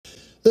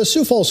The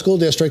Sioux Falls School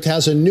District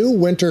has a new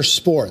winter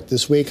sport.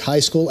 This week, high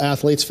school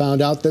athletes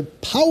found out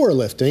that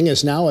powerlifting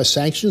is now a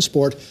sanctioned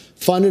sport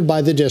funded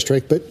by the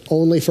district, but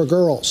only for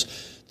girls.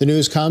 The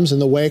news comes in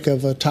the wake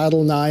of a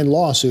Title IX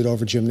lawsuit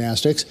over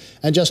gymnastics,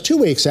 and just 2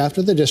 weeks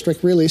after the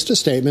district released a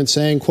statement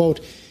saying, quote,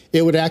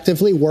 it would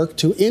actively work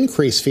to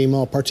increase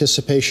female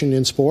participation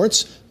in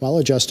sports while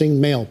adjusting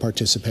male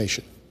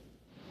participation.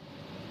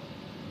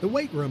 The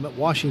weight room at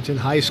Washington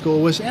High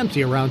School was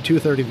empty around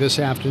 2:30 this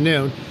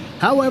afternoon.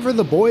 However,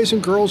 the boys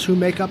and girls who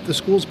make up the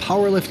school's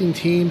powerlifting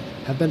team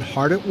have been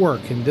hard at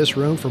work in this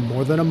room for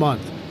more than a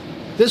month.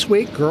 This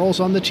week, girls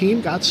on the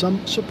team got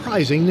some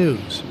surprising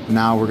news.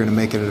 Now we're going to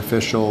make it an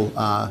official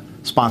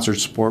sponsored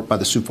sport by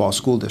the Sioux Falls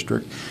School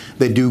District.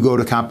 They do go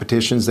to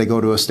competitions. They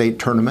go to a state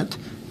tournament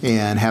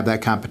and have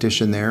that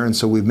competition there, and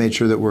so we've made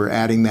sure that we're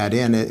adding that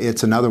in.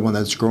 It's another one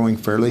that's growing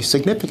fairly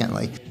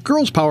significantly.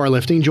 Girls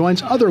powerlifting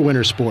joins other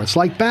winter sports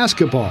like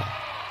basketball,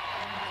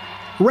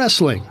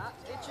 wrestling,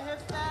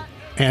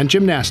 and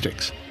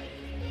gymnastics.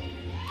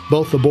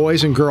 Both the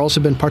boys and girls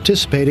have been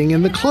participating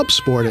in the club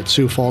sport at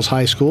Sioux Falls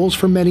high schools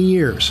for many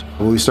years.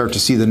 We start to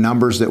see the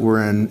numbers that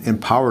were in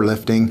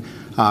powerlifting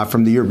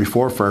from the year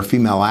before for our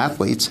female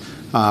athletes.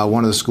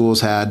 One of the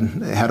schools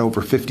had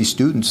over 50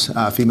 students,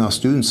 female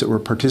students, that were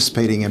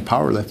participating in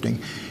powerlifting.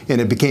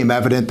 And it became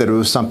evident that it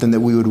was something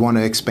that we would want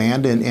to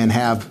expand and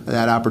have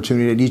that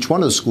opportunity at each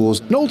one of the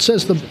schools. Nolt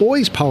says the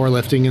boys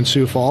powerlifting in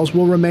Sioux Falls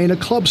will remain a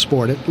club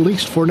sport, at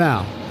least for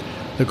now.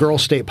 The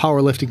girls' state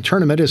powerlifting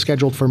tournament is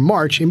scheduled for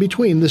March in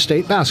between the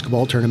state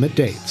basketball tournament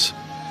dates.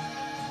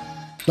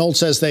 Nolt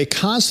says they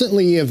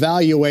constantly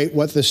evaluate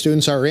what the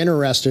students are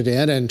interested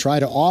in and try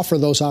to offer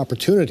those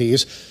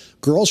opportunities.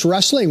 Girls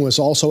wrestling was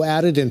also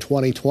added in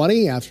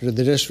 2020 after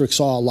the district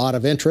saw a lot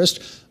of interest.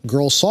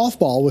 Girls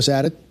softball was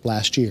added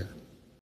last year.